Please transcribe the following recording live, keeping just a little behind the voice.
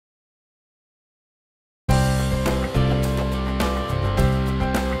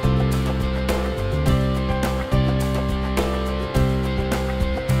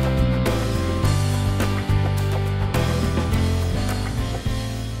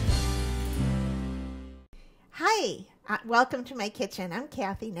Hi, welcome to my kitchen. I'm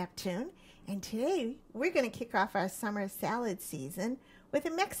Cathy Neptune, and today we're going to kick off our summer salad season with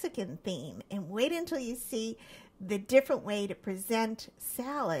a Mexican theme. And wait until you see the different way to present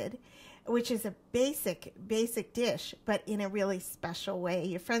salad, which is a basic dish, but in a really special way.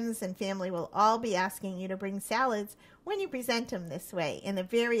 Your friends and family will all be asking you to bring salads when you present them this way, and the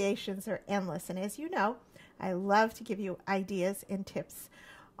variations are endless. And as you know, I love to give you ideas and tips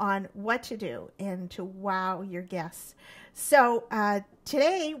on what to do and to wow your guests. So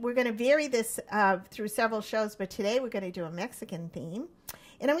today we're going to vary this through several shows, but today we're going to do a Mexican theme.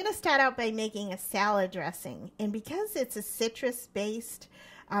 And I'm going to start out by making a salad dressing. And because it's a citrus-based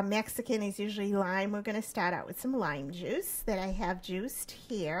Mexican, is usually lime, we're going to start out with some lime juice that I have juiced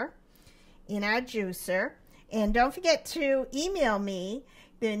here in our juicer. And don't forget to email me.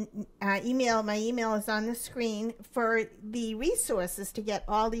 My email is on the screen for the resources to get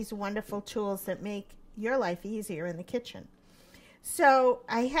all these wonderful tools that make your life easier in the kitchen. So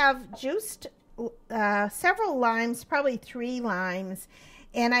I have juiced several limes, probably 3 limes,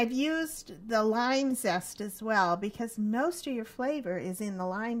 and I've used the lime zest as well because most of your flavor is in the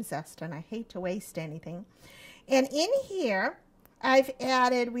lime zest, and I hate to waste anything. And in here, I've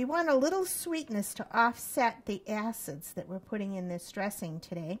added, we want a little sweetness to offset the acids that we're putting in this dressing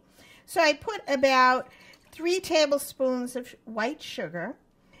today. So I put about 3 tablespoons of white sugar,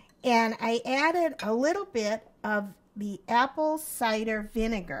 and I added a little bit of the apple cider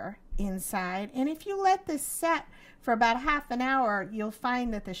vinegar inside. And if you let this set for about half an hour, you'll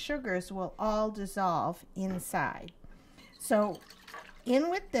find that the sugars will all dissolve inside. So in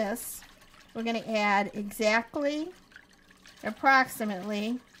with this, we're going to add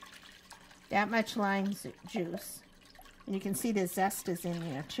approximately that much lime juice. And you can see the zest is in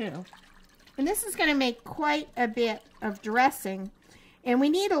there too. And this is going to make quite a bit of dressing. And we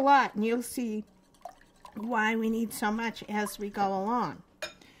need a lot, and you'll see why we need so much as we go along.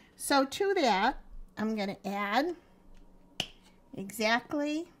 So to that, I'm going to add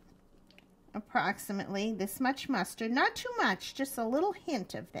approximately this much mustard. Not too much, just a little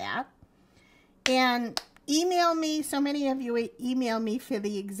hint of that. And email me. So many of you email me for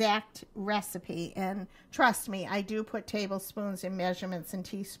the exact recipe, and trust me, I do put tablespoons and measurements and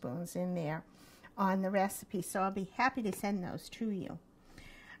teaspoons in there on the recipe, so I'll be happy to send those to you.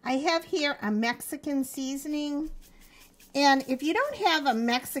 I have here a Mexican seasoning, and if you don't have a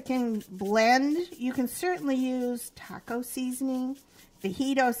Mexican blend, you can certainly use taco seasoning,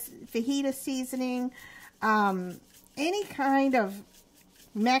 fajita seasoning, any kind of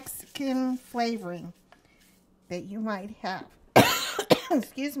Mexican flavoring that you might have.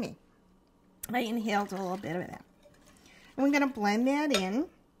 Excuse me. I inhaled a little bit of that. And we're going to blend that in.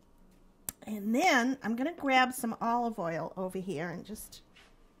 And then I'm going to grab some olive oil over here and just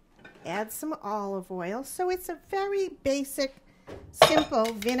add some olive oil. So it's a very basic,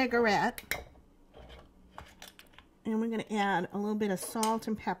 simple vinaigrette. And we're going to add a little bit of salt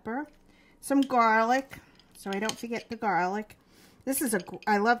and pepper. Some garlic, so I don't forget the garlic.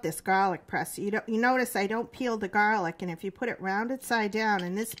 I love this garlic press. You notice I don't peel the garlic, and if you put it rounded side down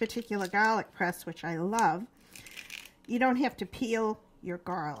in this particular garlic press, which I love, you don't have to peel your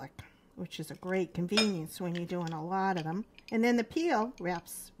garlic, which is a great convenience when you're doing a lot of them. And then the peel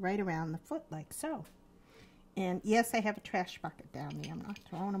wraps right around the foot like so. And yes, I have a trash bucket down there. I'm not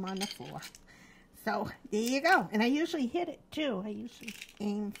throwing them on the floor. So there you go. And I usually hit it too. I usually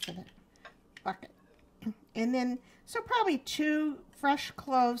aim for the bucket. And then, so probably 2 fresh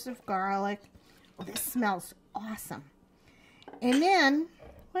cloves of garlic. Oh, this smells awesome. And then,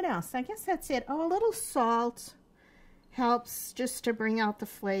 what else? I guess that's it. Oh, a little salt helps just to bring out the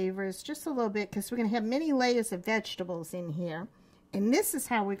flavors, just a little bit, because we're going to have many layers of vegetables in here. And this is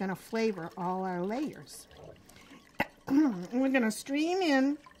how we're going to flavor all our layers. And we're going to stream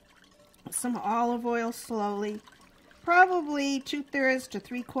in some olive oil slowly. Probably 2/3 to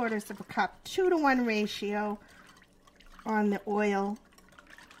 3/4 of a cup, 2-to-1 ratio on the oil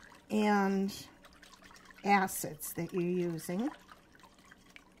and acids that you're using.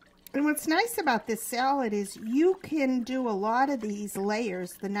 And what's nice about this salad is you can do a lot of these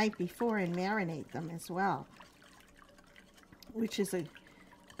layers the night before and marinate them as well, which is a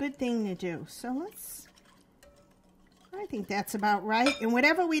good thing to do. So I think that's about right. And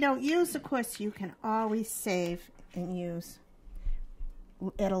whatever we don't use, of course, you can always save and use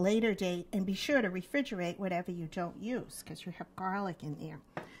at a later date, and be sure to refrigerate whatever you don't use because you have garlic in there.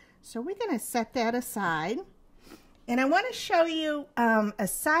 So we're going to set that aside, and I want to show you a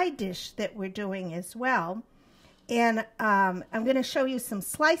side dish that we're doing as well. And I'm going to show you some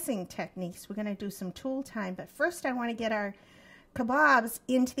slicing techniques. We're going to do some tool time, but first I want to get our kebabs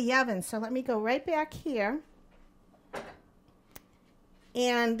into the oven. So let me go right back here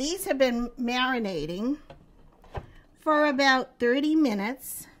And these have been marinating for about 30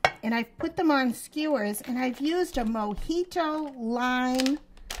 minutes. And I've put them on skewers, and I've used a Mojito lime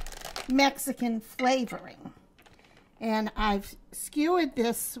Mexican flavoring. And I've skewered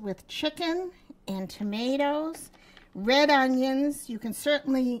this with chicken and tomatoes, red onions. You can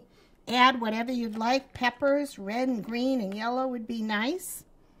certainly add whatever you'd like. Peppers, red and green and yellow would be nice.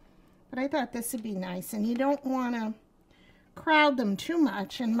 But I thought this would be nice. And you don't want to crowd them too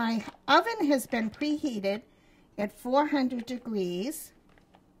much. And my oven has been preheated at 400 degrees.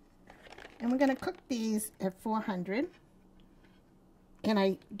 And we're going to cook these at 400. And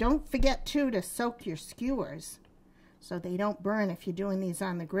I don't forget, too, to soak your skewers so they don't burn if you're doing these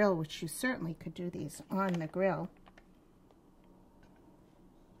on the grill, which you certainly could do these on the grill.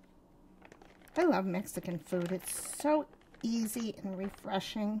 I love Mexican food. It's so easy and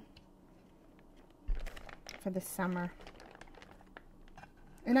refreshing for the summer.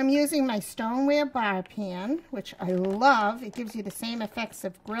 And I'm using my stoneware bar pan, which I love. It gives you the same effects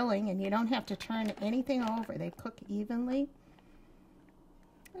of grilling, and you don't have to turn anything over. They cook evenly.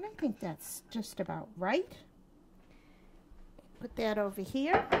 And I think that's just about right. Put that over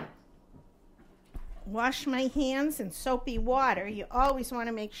here. Wash my hands in soapy water. You always want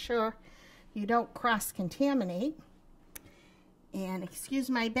to make sure you don't cross-contaminate. And excuse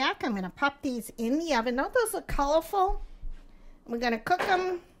my back, I'm going to pop these in the oven. Don't those look colorful? We're going to cook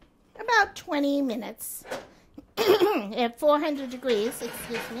them about 20 minutes at 400 degrees,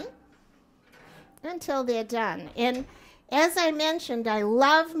 excuse me, until they're done. And as I mentioned, I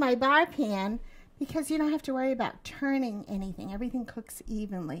love my bar pan because you don't have to worry about turning anything. Everything cooks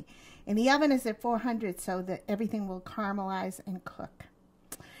evenly. And the oven is at 400 so that everything will caramelize and cook.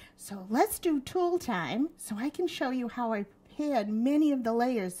 So let's do tool time so I can show you how I prepared many of the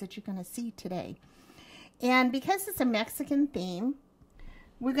layers that you're going to see today. And because it's a Mexican theme,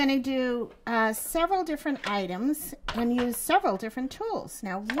 we're going to do several different items and use several different tools.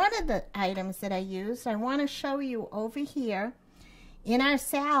 Now, one of the items that I used, I want to show you over here in our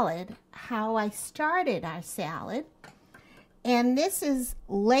salad, how I started our salad. And this is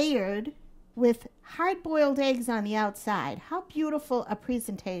layered with hard-boiled eggs on the outside. How beautiful a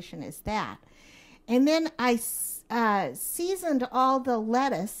presentation is that? And then I seasoned all the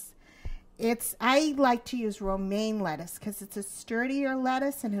lettuce. I like to use romaine lettuce because it's a sturdier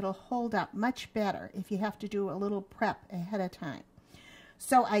lettuce and it'll hold up much better if you have to do a little prep ahead of time.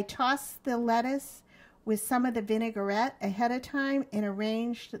 So I tossed the lettuce with some of the vinaigrette ahead of time and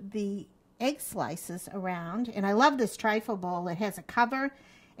arranged the egg slices around. And I love this trifle bowl. It has a cover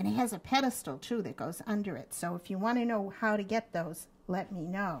and it has a pedestal too that goes under it. So if you want to know how to get those, let me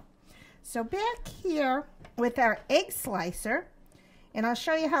know. So back here with our egg slicer, and I'll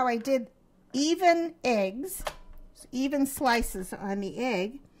show you how I did even eggs, even slices on the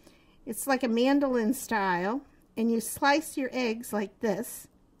egg. It's like a mandolin style, and you slice your eggs like this.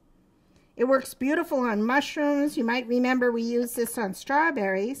 It works beautiful on mushrooms. You might remember we used this on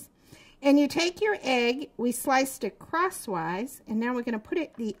strawberries. And you take your egg, we sliced it crosswise, and now we're going to put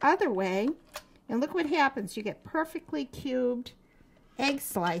it the other way, and look what happens. You get perfectly cubed egg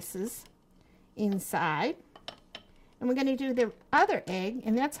slices inside. And we're going to do the other egg,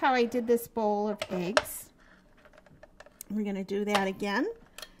 and that's how I did this bowl of eggs. We're going to do that again.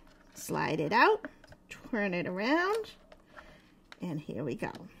 Slide it out, turn it around, and here we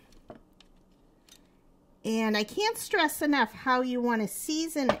go. And I can't stress enough how you want to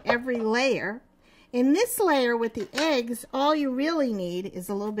season every layer. In this layer with the eggs, all you really need is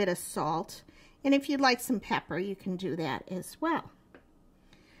a little bit of salt. And if you'd like some pepper, you can do that as well.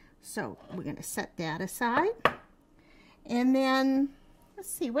 So we're going to set that aside. And then, let's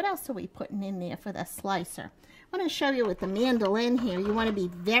see, what else are we putting in there for the slicer? I want to show you with the mandolin here. You want to be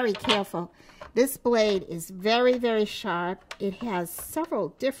very careful. This blade is very, very sharp. It has several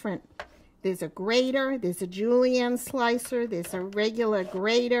different, there's a grater, there's a julienne slicer, there's a regular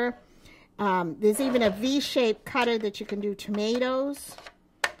grater. There's even a V-shaped cutter that you can do tomatoes,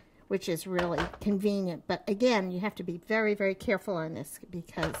 which is really convenient. But again, you have to be very, very careful on this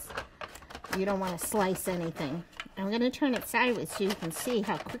because you don't want to slice anything. I'm going to turn it sideways so you can see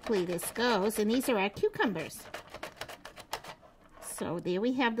how quickly this goes. And these are our cucumbers. So there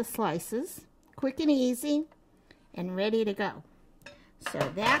we have the slices. Quick and easy and ready to go. So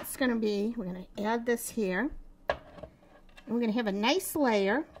that's going to be, we're going to add this here. And we're going to have a nice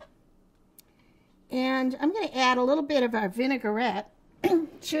layer. And I'm going to add a little bit of our vinaigrette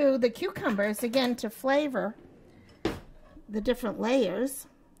to the cucumbers, again, to flavor the different layers.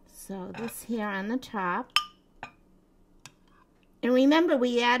 So this here on the top. And remember,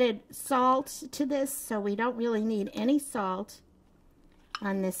 we added salt to this, so we don't really need any salt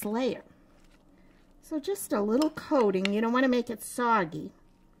on this layer. So just a little coating. You don't want to make it soggy.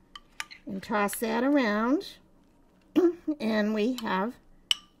 And toss that around. And we have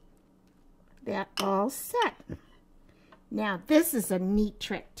that all set. Now this is a neat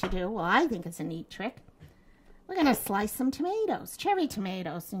trick to do. Well, I think it's a neat trick. We're going to slice some tomatoes, cherry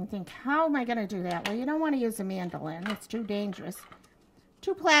tomatoes. And you think, how am I going to do that? Well, you don't want to use a mandolin. It's too dangerous.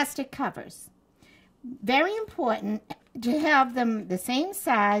 2 plastic covers. Very important to have them the same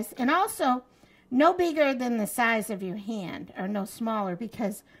size and also no bigger than the size of your hand or no smaller,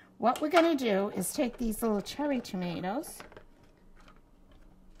 because what we're going to do is take these little cherry tomatoes,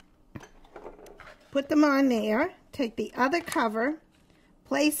 put them on there, take the other cover,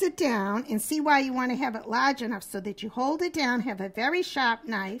 place it down, and see why you want to have it large enough so that you hold it down, have a very sharp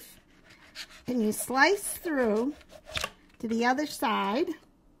knife, and you slice through to the other side,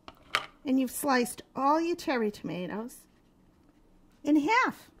 and you've sliced all your cherry tomatoes in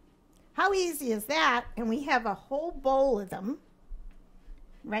half. How easy is that? And we have a whole bowl of them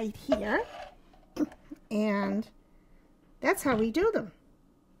right here, and that's how we do them.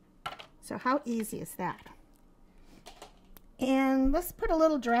 So how easy is that? And let's put a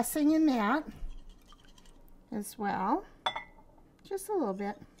little dressing in that as well, just a little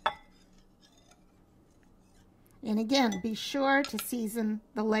bit. And again, be sure to season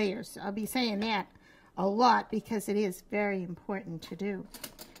the layers. I'll be saying that a lot because it is very important to do.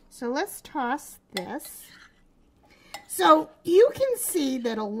 So let's toss this. So you can see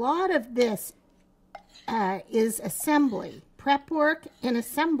that a lot of this is assembly, prep work and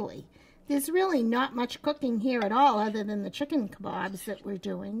assembly. There's really not much cooking here at all other than the chicken kebabs that we're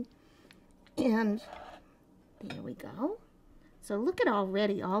doing. And there we go. So look at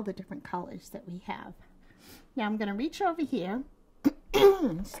already all the different colors that we have. Now I'm going to reach over here,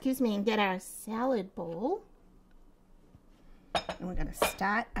 excuse me, and get our salad bowl. And we're going to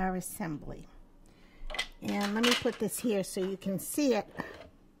start our assembly. And let me put this here so you can see it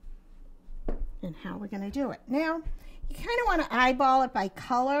and how we're going to do it. Now, you kind of want to eyeball it by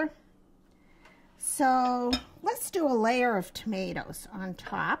color. So let's do a layer of tomatoes on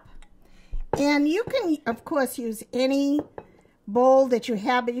top. And you can, of course, use any bowl that you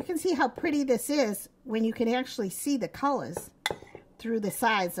have, but you can see how pretty this is when you can actually see the colors through the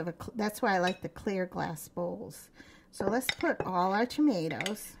sides of a, that's why I like the clear glass bowls. So let's put all our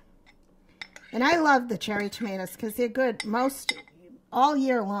tomatoes. And I love the cherry tomatoes because they're good all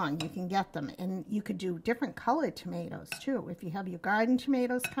year long. You can get them, and you could do different colored tomatoes too. If you have your garden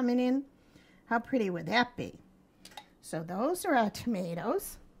tomatoes coming in, how pretty would that be? So those are our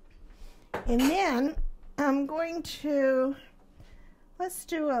tomatoes. And then I'm going to, let's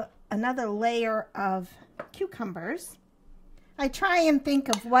do another layer of cucumbers. I try and think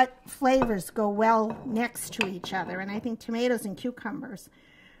of what flavors go well next to each other, and I think tomatoes and cucumbers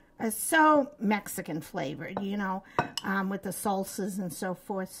are so Mexican flavored, you know, with the salsas and so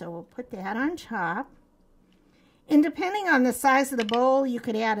forth. So we'll put that on top. And depending on the size of the bowl, you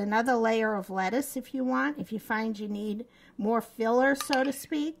could add another layer of lettuce if you want. If you find you need more filler, so to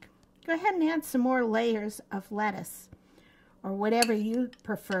speak, go ahead and add some more layers of lettuce or whatever you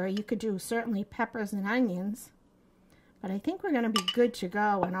prefer. You could do certainly peppers and onions, but I think we're going to be good to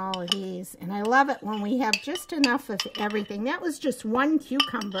go in all of these. And I love it when we have just enough of everything. That was just one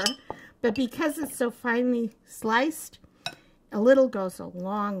cucumber, but because it's so finely sliced, a little goes a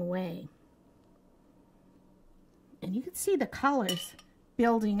long way. And you can see the colors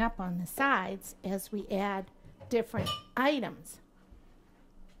building up on the sides as we add different items.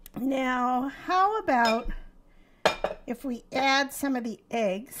 Now, how about if we add some of the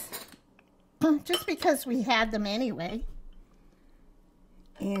eggs, just because we had them anyway,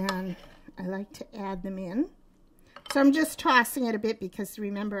 and I like to add them in. So I'm just tossing it a bit because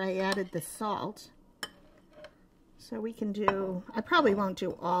remember I added the salt. So we can do, I probably won't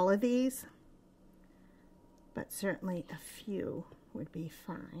do all of these, but certainly a few would be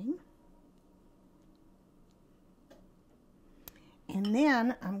fine. And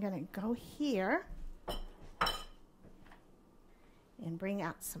then I'm going to go here and bring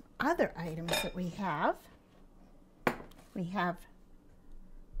out some other items that we have. We have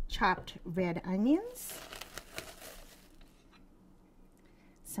chopped red onions,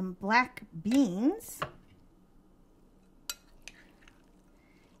 some black beans,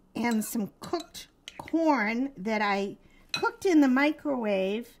 and some cooked corn that I cooked in the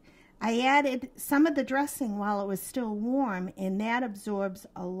microwave. I added some of the dressing while it was still warm, and that absorbs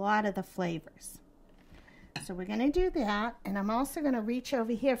a lot of the flavors. So we're going to do that, and I'm also going to reach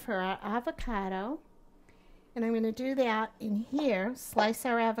over here for our avocado. And I'm going to do that in here, slice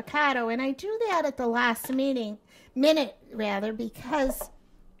our avocado. And I do that at the last minute, because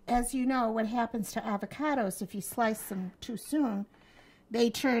as you know, what happens to avocados, if you slice them too soon, they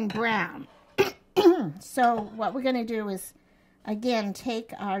turn brown. So what we're going to do is, again,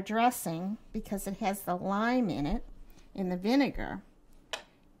 take our dressing, because it has the lime in it, in the vinegar.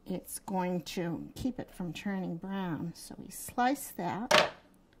 It's going to keep it from turning brown. So we slice that,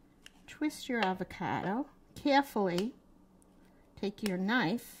 twist your avocado, carefully take your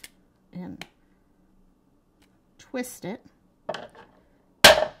knife and twist it.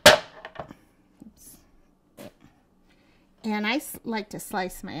 Oops. And I like to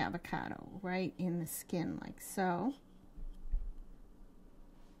slice my avocado right in the skin like so.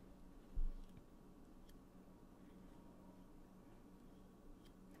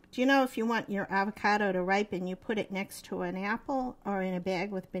 Do you know if you want your avocado to ripen, you put it next to an apple or in a bag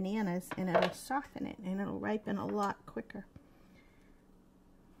with bananas, and it'll soften it and it'll ripen a lot quicker.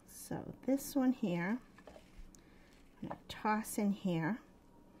 So this one here, I'm going to toss in here.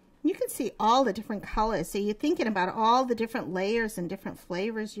 You can see all the different colors. So you're thinking about all the different layers and different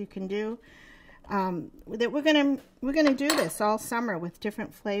flavors you can do. That we're gonna do this all summer with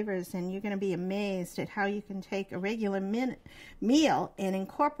different flavors, and you're gonna be amazed at how you can take a regular meal and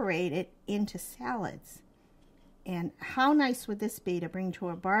incorporate it into salads. And how nice would this be to bring to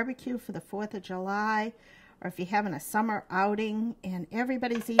a barbecue for the 4th of July, or if you're having a summer outing and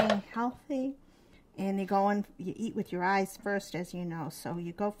everybody's eating healthy, and you eat with your eyes first, as you know, so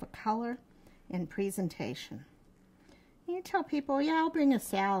you go for color and presentation. You tell people, yeah, I'll bring a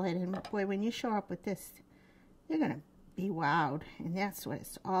salad, and boy, when you show up with this, you're going to be wowed, and that's what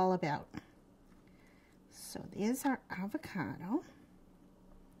it's all about. So there's our avocado.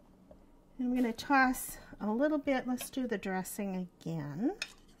 And I'm going to toss a little bit, let's do the dressing again,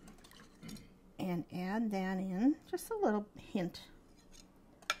 and add that in, just a little hint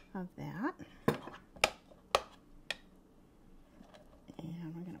of that.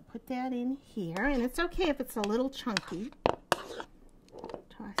 And we're going to put that in here, and it's okay if it's a little chunky.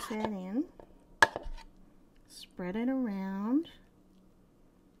 Toss that in, spread it around,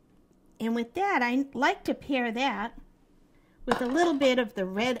 and with that, I like to pair that with a little bit of the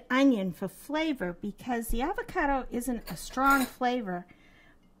red onion for flavor, because the avocado isn't a strong flavor,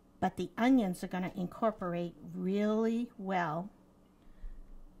 but the onions are going to incorporate really well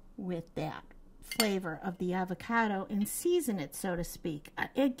with that flavor of the avocado and season it, so to speak.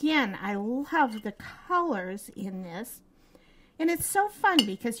 Again, I love the colors in this, and it's so fun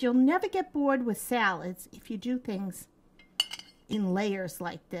because you'll never get bored with salads if you do things in layers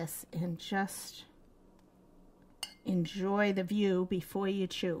like this and just enjoy the view before you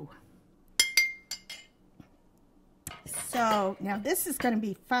chew. So now this is going to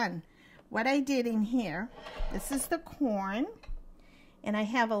be fun. What I did in here, this is the corn, and I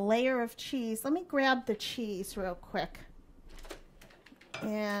have a layer of cheese. Let me grab the cheese real quick.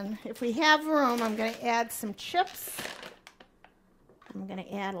 And if we have room, I'm going to add some chips. I'm going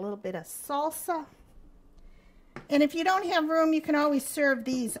to add a little bit of salsa. And if you don't have room, you can always serve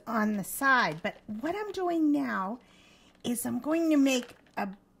these on the side. But what I'm doing now is I'm going to make a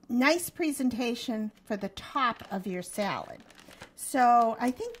nice presentation for the top of your salad. So I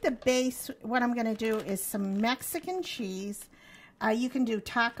think the base, what I'm going to do is some Mexican cheese. You can do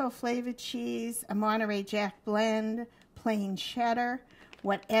taco flavored cheese, a Monterey Jack blend, plain cheddar,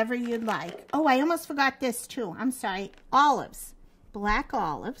 whatever you'd like. Oh, I almost forgot this too. I'm sorry. Olives, black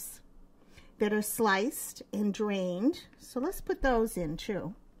olives that are sliced and drained. So let's put those in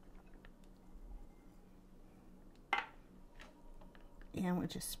too. And we'll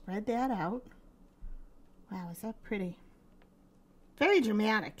just spread that out. Wow, is that pretty? Very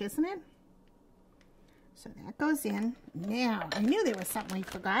dramatic, isn't it? So that goes in. Now, I knew there was something we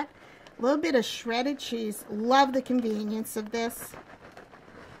forgot. A little bit of shredded cheese. Love the convenience of this.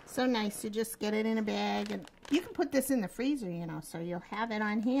 So nice to just get it in a bag. And you can put this in the freezer, you know, so you'll have it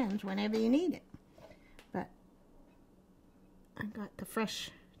on hand whenever you need it. But I got the fresh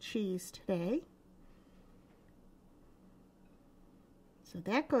cheese today. So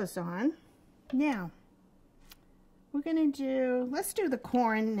that goes on. Now, we're going to do, let's do the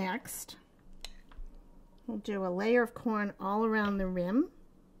corn next. We'll do a layer of corn all around the rim.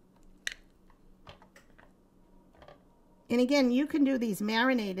 And again, you can do these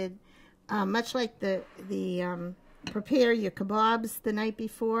marinated, much like prepare your kebabs the night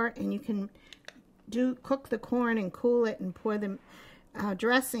before, and you can cook the corn and cool it and pour the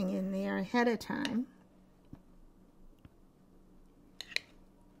dressing in there ahead of time.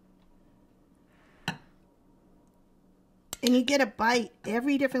 And when you get a bite,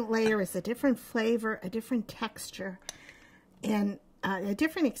 every different layer is a different flavor, a different texture, and a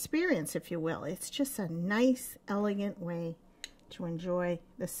different experience, if you will. It's just a nice, elegant way to enjoy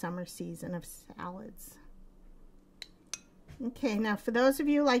the summer season of salads. Okay, now for those of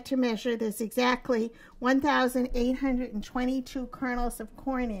you who like to measure, there's exactly 1,822 kernels of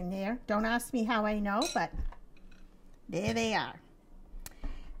corn in there. Don't ask me how I know, but there they are.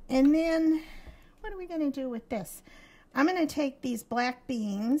 And then, what are we going to do with this? I'm going to take these black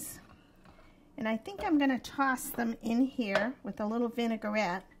beans, and I think I'm going to toss them in here with a little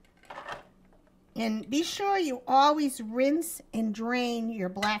vinaigrette. And be sure you always rinse and drain your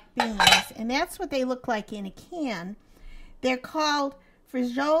black beans, and that's what they look like in a can. They're called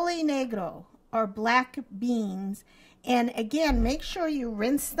frijoles negro, or black beans. And again, make sure you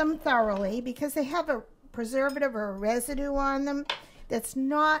rinse them thoroughly because they have a preservative or a residue on them that's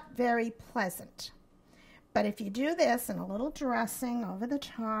not very pleasant. But if you do this and a little dressing over the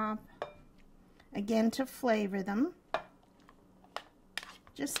top, again to flavor them,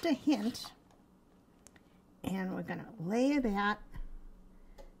 just a hint, and we're going to layer that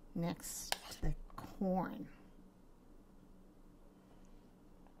next to the corn.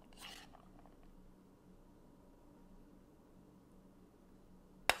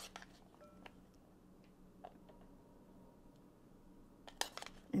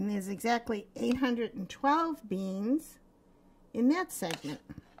 And there's exactly 812 beans in that segment.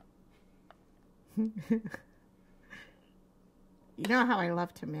 You know how I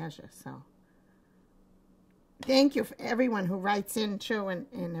love to measure, so. Thank you for everyone who writes in too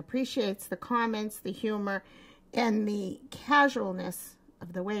and appreciates the comments, the humor, and the casualness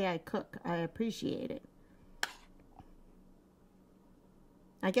of the way I cook. I appreciate it.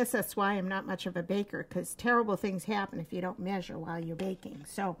 I guess that's why I'm not much of a baker, because terrible things happen if you don't measure while you're baking.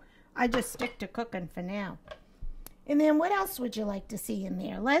 So I just stick to cooking for now. And then what else would you like to see in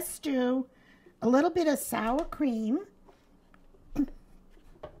there? Let's do a little bit of sour cream.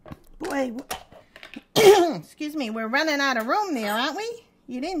 Boy, excuse me, we're running out of room there, aren't we?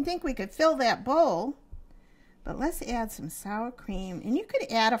 You didn't think we could fill that bowl. But let's add some sour cream. And you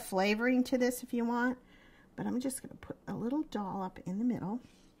could add a flavoring to this if you want. But I'm just going to put a little dollop in the middle.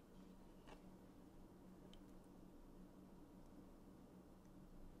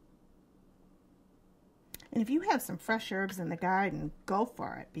 And if you have some fresh herbs in the garden, go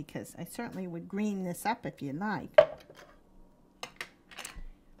for it, because I certainly would green this up if you'd like.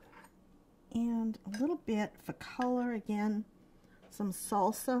 And a little bit for color, again, some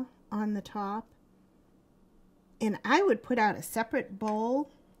salsa on the top. And I would put out a separate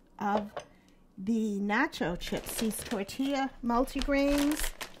bowl of the nacho chips, these tortilla multigrains.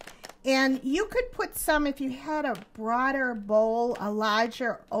 And you could put some, if you had a broader bowl, a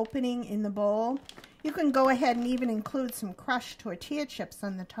larger opening in the bowl, you can go ahead and even include some crushed tortilla chips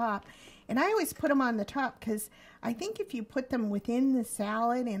on the top. And I always put them on the top because I think if you put them within the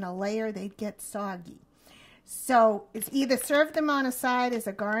salad in a layer, they'd get soggy. So it's either serve them on a side as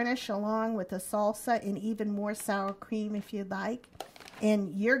a garnish along with the salsa and even more sour cream if you'd like,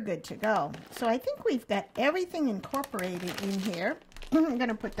 and you're good to go. So I think we've got everything incorporated in here. I'm going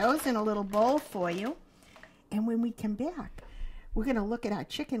to put those in a little bowl for you. And when we come back, we're going to look at our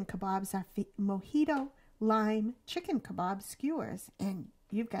chicken kebabs, our Mojito Lime Chicken Kebab Skewers, and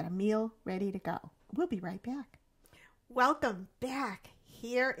you've got a meal ready to go. We'll be right back. Welcome back.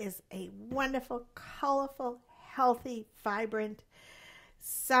 Here is a wonderful, colorful, healthy, vibrant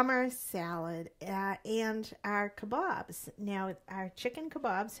summer salad and our kebabs. Now, our chicken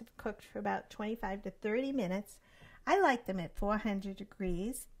kebabs have cooked for about 25 to 30 minutes. I like them at 400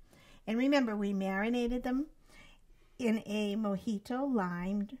 degrees. And remember, we marinated them in a mojito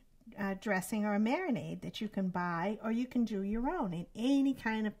lime dressing or a marinade that you can buy, or you can do your own in any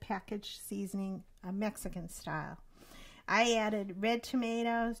kind of packaged seasoning, Mexican style. I added red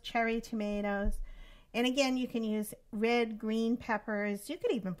tomatoes, cherry tomatoes, and again, you can use red, green peppers. You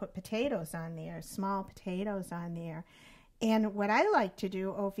could even put potatoes on there, small potatoes on there. And what I like to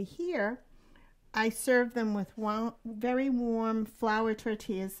do over here, I serve them with very warm flour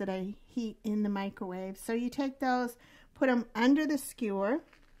tortillas that I heat in the microwave. So you take those, put them under the skewer,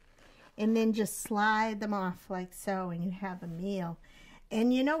 and then just slide them off like so, and you have a meal.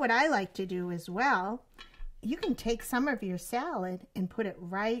 And you know what I like to do as well? You can take some of your salad and put it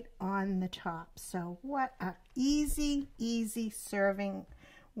right on the top. So what an easy, easy serving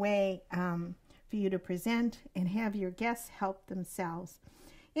way for you to present and have your guests help themselves.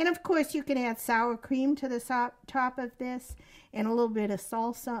 And of course, you can add sour cream to the top of this and a little bit of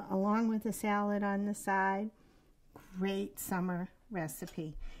salsa along with the salad on the side. Great summer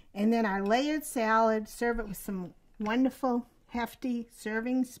recipe. And then our layered salad, serve it with some wonderful, hefty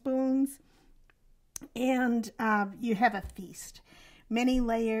serving spoons, and you have a feast. Many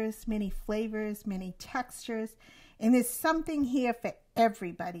layers, many flavors, many textures, and there's something here for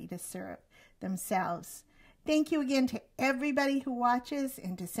everybody to serve themselves. Thank you again to everybody who watches,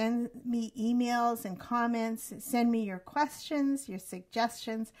 and to send me emails and comments. Send me your questions, your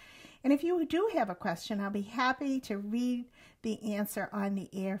suggestions. And if you do have a question, I'll be happy to read the answer on the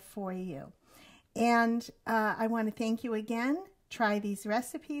air for you. And I want to thank you again. Try these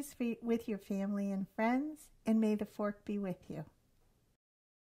recipes with your family and friends, and may the fork be with you.